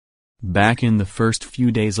Back in the first few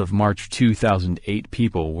days of March 2008,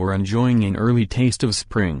 people were enjoying an early taste of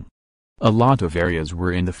spring. A lot of areas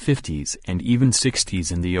were in the 50s and even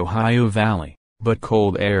 60s in the Ohio Valley, but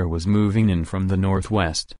cold air was moving in from the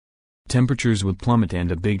northwest. Temperatures would plummet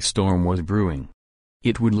and a big storm was brewing.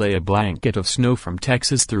 It would lay a blanket of snow from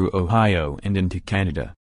Texas through Ohio and into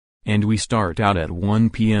Canada. And we start out at 1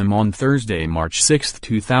 p.m. on Thursday, March 6,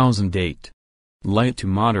 2008. Light to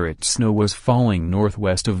moderate snow was falling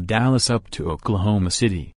northwest of Dallas up to Oklahoma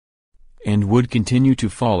City, and would continue to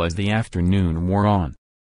fall as the afternoon wore on.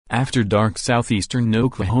 After dark, southeastern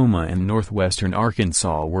Oklahoma and northwestern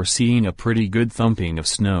Arkansas were seeing a pretty good thumping of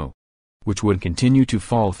snow, which would continue to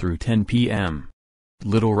fall through 10 p.m.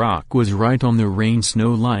 Little Rock was right on the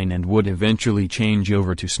rain-snow line and would eventually change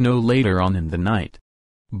over to snow later on in the night.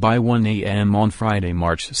 By 1 a.m. on Friday,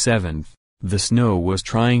 March 7th, the snow was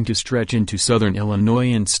trying to stretch into southern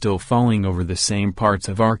Illinois and still falling over the same parts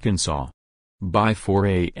of Arkansas. By 4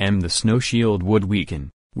 a.m. the snow shield would weaken,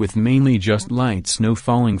 with mainly just light snow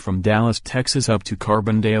falling from Dallas, Texas up to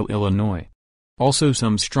Carbondale, Illinois. Also,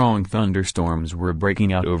 some strong thunderstorms were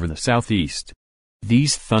breaking out over the southeast.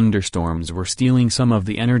 These thunderstorms were stealing some of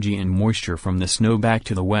the energy and moisture from the snow back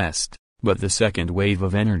to the west, but the second wave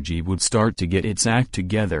of energy would start to get its act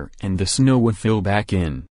together and the snow would fill back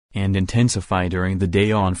in and intensify during the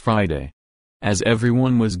day on Friday. As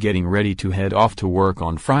everyone was getting ready to head off to work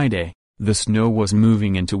on Friday, the snow was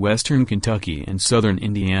moving into western Kentucky and southern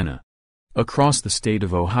Indiana. Across the state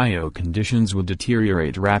of Ohio, conditions would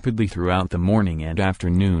deteriorate rapidly throughout the morning and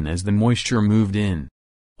afternoon as the moisture moved in.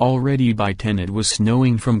 Already by 10 it was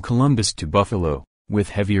snowing from Columbus to Buffalo, with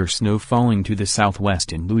heavier snow falling to the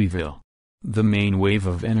southwest in Louisville. The main wave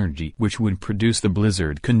of energy which would produce the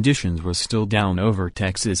blizzard conditions was still down over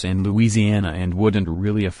Texas and Louisiana and wouldn't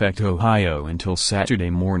really affect Ohio until Saturday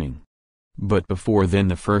morning. But before then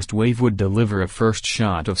the first wave would deliver a first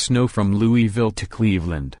shot of snow from Louisville to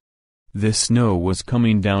Cleveland. This snow was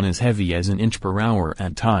coming down as heavy as an inch per hour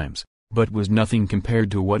at times, but was nothing compared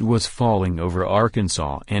to what was falling over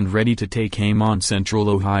Arkansas and ready to take aim on central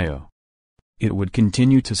Ohio. It would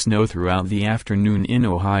continue to snow throughout the afternoon in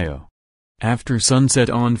Ohio. After sunset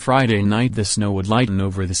on Friday night the snow would lighten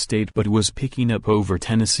over the state but was picking up over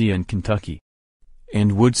Tennessee and Kentucky,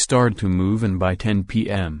 and would start to move, and by 10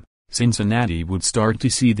 p.m., Cincinnati would start to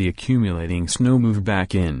see the accumulating snow move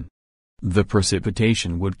back in. The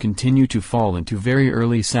precipitation would continue to fall into very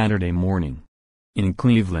early Saturday morning. In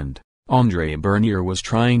Cleveland, Andre Bernier was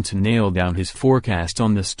trying to nail down his forecast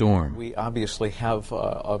on the storm. We obviously have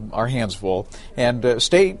our hands full. And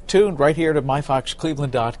stay tuned right here to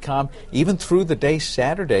myfoxcleveland.com. Even through the day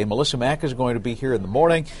Saturday, Melissa Mack is going to be here in the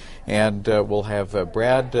morning, and we'll have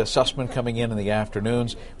Brad Sussman coming in the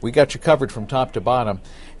afternoons. We got you covered from top to bottom,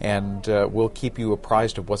 and we'll keep you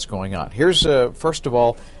apprised of what's going on. Here's, first of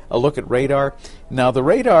all, a look at radar. Now, the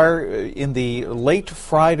radar in the late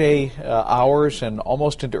Friday hours and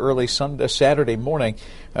almost into early Saturday morning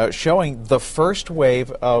showing the first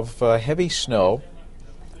wave of heavy snow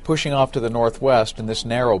pushing off to the northwest in this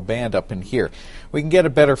narrow band up in here. We can get a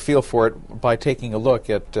better feel for it by taking a look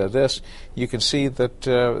at this. You can see that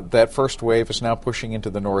that first wave is now pushing into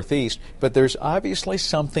the northeast, but there's obviously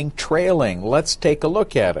something trailing. Let's take a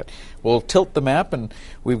look at it. We'll tilt the map, and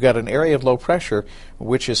we've got an area of low pressure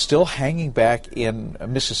which is still hanging back in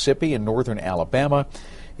Mississippi and northern Alabama.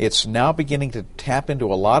 It's now beginning to tap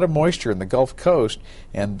into a lot of moisture in the Gulf Coast,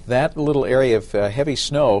 and that little area of heavy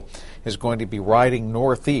snow is going to be riding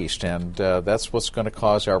northeast, and that's what's going to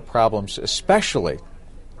cause our problems, especially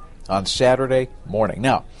on Saturday morning.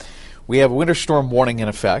 Now, we have a winter storm warning in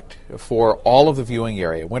effect for all of the viewing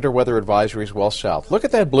area. Winter weather advisories well south. Look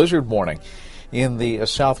at that blizzard warning in the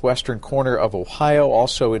southwestern corner of Ohio,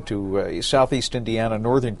 also into southeast Indiana,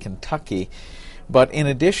 northern Kentucky. But in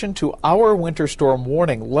addition to our winter storm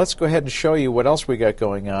warning, let's go ahead and show you what else we got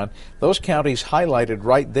going on. Those counties highlighted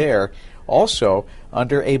right there, also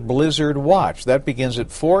under a blizzard watch. That begins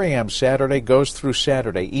at 4 a.m. Saturday, goes through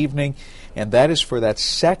Saturday evening, and that is for that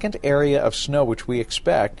second area of snow which we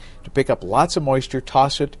expect to pick up lots of moisture,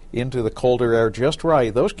 toss it into the colder air just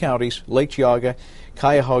right. Those counties, Lake Geauga,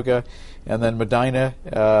 Cuyahoga, and then Medina,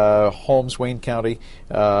 Holmes, Wayne County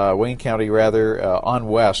on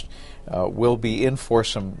west, will be in for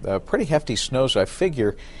some pretty hefty snows, I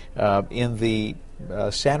figure, in the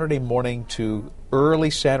Saturday morning to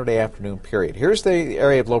early Saturday afternoon period. Here's the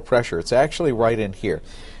area of low pressure. It's actually right in here.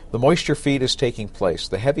 The moisture feed is taking place.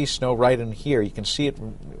 The heavy snow right in here, you can see it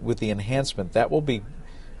with the enhancement. That will be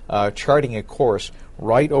charting a course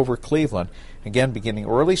right over Cleveland, again beginning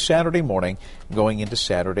early Saturday morning, going into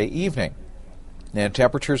Saturday evening. And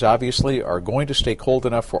temperatures obviously are going to stay cold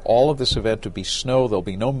enough for all of this event to be snow. There'll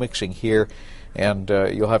be no mixing here, and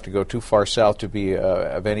you'll have to go too far south to be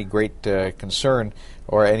of any great concern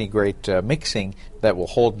or any great mixing that will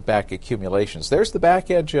hold back accumulations. There's the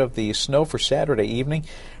back edge of the snow for Saturday evening,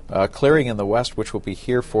 clearing in the west, which will be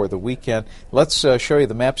here for the weekend. Let's show you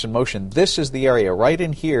the maps in motion. This is the area right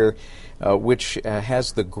in here which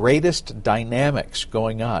has the greatest dynamics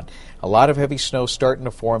going on. A lot of heavy snow starting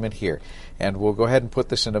to form in here. And we'll go ahead and put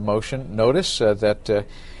this into motion. Notice that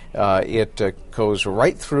it goes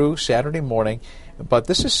right through Saturday morning, but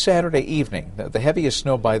this is Saturday evening. The heaviest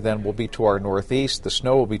snow by then will be to our northeast. The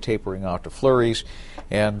snow will be tapering out to flurries,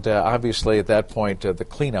 and obviously at that point the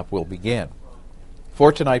cleanup will begin.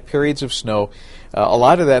 For tonight, periods of snow. A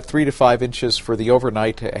lot of that 3 to 5 inches for the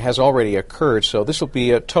overnight has already occurred, so this will be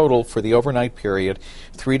a total for the overnight period,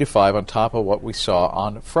 3 to 5 on top of what we saw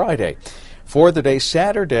on Friday. For the day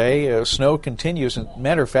Saturday, snow continues. As a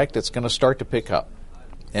matter of fact, it's going to start to pick up,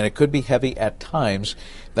 and it could be heavy at times.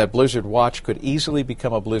 That blizzard watch could easily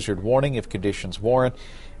become a blizzard warning if conditions warrant.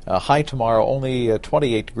 High tomorrow, only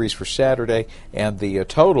 28 degrees for Saturday, and the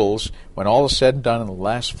totals, when all is said and done and the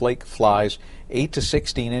last flake flies, 8 to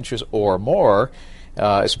 16 inches or more,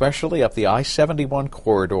 especially up the I-71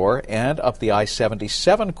 corridor and up the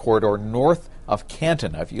I-77 corridor north of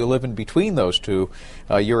Canton. If you live in between those two,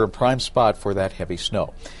 you're in prime spot for that heavy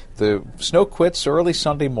snow. The snow quits early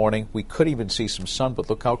Sunday morning. We could even see some sun, but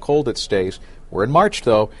look how cold it stays. We're in March,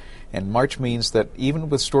 though, and March means that even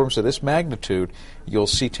with storms of this magnitude, you'll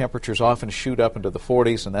see temperatures often shoot up into the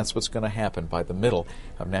 40s, and that's what's going to happen by the middle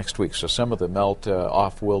of next week. So some of the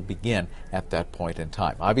melt-off will begin at that point in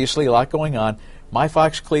time. Obviously, a lot going on.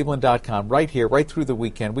 MyFoxCleveland.com, right here, right through the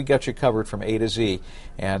weekend. We got you covered from A to Z,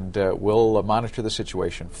 and we'll monitor the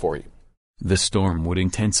situation for you. The storm would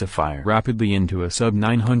intensify rapidly into a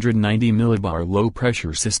sub-990 millibar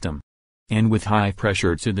low-pressure system. And with high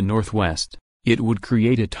pressure to the northwest, it would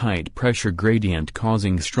create a tight pressure gradient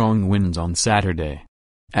causing strong winds on Saturday.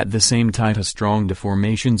 At the same time, a strong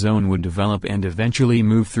deformation zone would develop and eventually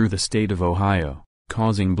move through the state of Ohio,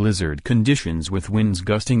 causing blizzard conditions with winds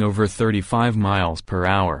gusting over 35 miles per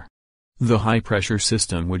hour. The high-pressure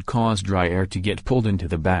system would cause dry air to get pulled into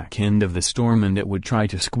the back end of the storm, and it would try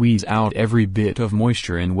to squeeze out every bit of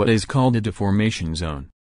moisture in what is called a deformation zone.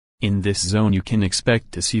 In this zone you can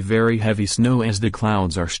expect to see very heavy snow as the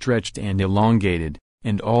clouds are stretched and elongated,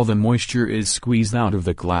 and all the moisture is squeezed out of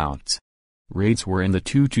the clouds. Rates were in the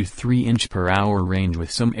 2 to 3 inch per hour range,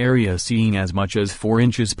 with some areas seeing as much as 4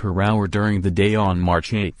 inches per hour during the day on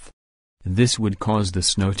March 8th. This would cause the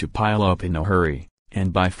snow to pile up in a hurry,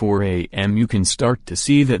 and by 4 a.m. you can start to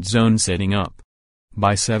see that zone setting up.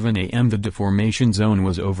 By 7 a.m. the deformation zone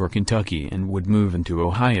was over Kentucky and would move into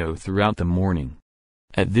Ohio throughout the morning.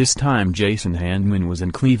 At this time, Jason Handman was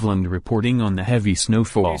in Cleveland reporting on the heavy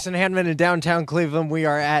snowfall. Jason Handman in downtown Cleveland. We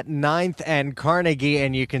are at 9th and Carnegie,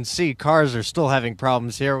 and you can see cars are still having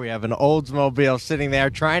problems here. We have an Oldsmobile sitting there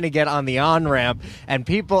trying to get on the on-ramp, and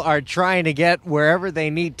people are trying to get wherever they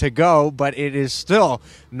need to go, but it is still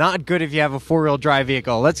not good if you have a four-wheel drive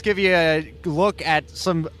vehicle. Let's give you a look at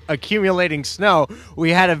some accumulating snow. We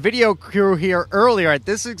had a video crew here earlier at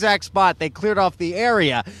this exact spot. They cleared off the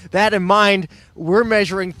area. That in mind, we're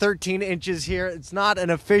measuring 13 inches here. It's not an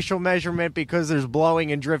official measurement because there's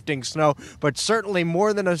blowing and drifting snow, but certainly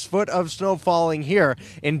more than a foot of snow falling here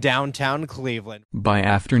in downtown Cleveland. By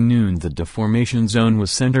afternoon, the deformation zone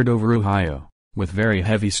was centered over Ohio, with very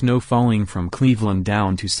heavy snow falling from Cleveland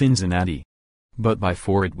down to Cincinnati. But by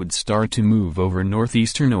 4 it would start to move over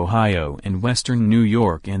northeastern Ohio and western New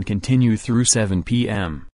York and continue through 7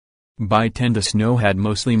 p.m. By 10 the snow had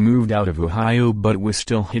mostly moved out of Ohio but was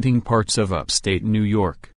still hitting parts of upstate New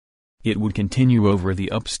York. It would continue over the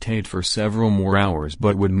upstate for several more hours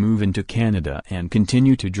but would move into Canada and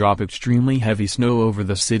continue to drop extremely heavy snow over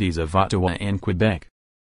the cities of Ottawa and Quebec.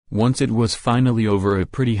 Once it was finally over, a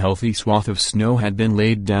pretty healthy swath of snow had been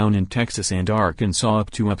laid down in Texas and Arkansas up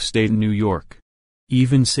to upstate New York.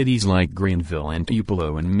 Even cities like Greenville and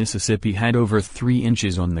Tupelo in Mississippi had over 3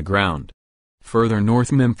 inches on the ground. Further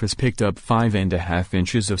north, Memphis picked up 5.5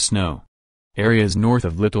 inches of snow. Areas north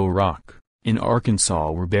of Little Rock, in Arkansas,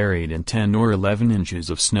 were buried in 10 or 11 inches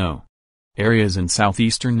of snow. Areas in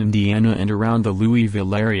southeastern Indiana and around the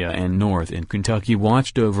Louisville area and north in Kentucky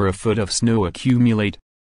watched over a foot of snow accumulate,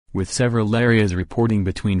 with several areas reporting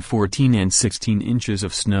between 14 and 16 inches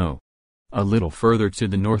of snow. A little further to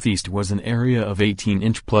the northeast was an area of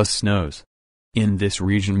 18-inch plus snows. In this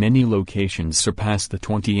region many locations surpassed the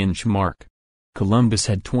 20-inch mark. Columbus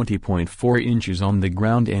had 20.4 inches on the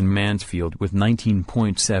ground and Mansfield with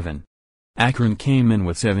 19.7. Akron came in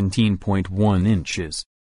with 17.1 inches.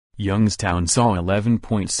 Youngstown saw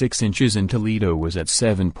 11.6 inches and Toledo was at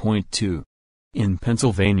 7.2. In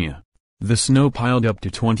Pennsylvania, the snow piled up to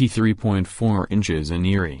 23.4 inches in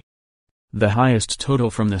Erie. The highest total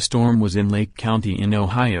from the storm was in Lake County in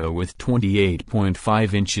Ohio with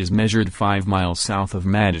 28.5 inches measured 5 miles south of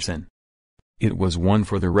Madison. It was one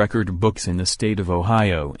for the record books in the state of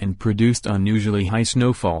Ohio and produced unusually high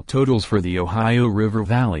snowfall totals for the Ohio River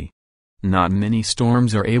Valley. Not many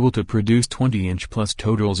storms are able to produce 20-inch plus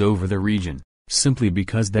totals over the region, simply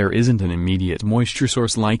because there isn't an immediate moisture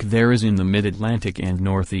source like there is in the Mid-Atlantic and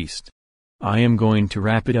Northeast. I am going to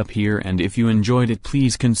wrap it up here, and if you enjoyed it,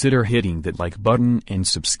 please consider hitting that like button and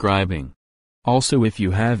subscribing. Also, if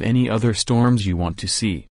you have any other storms you want to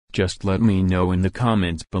see, just let me know in the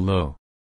comments below.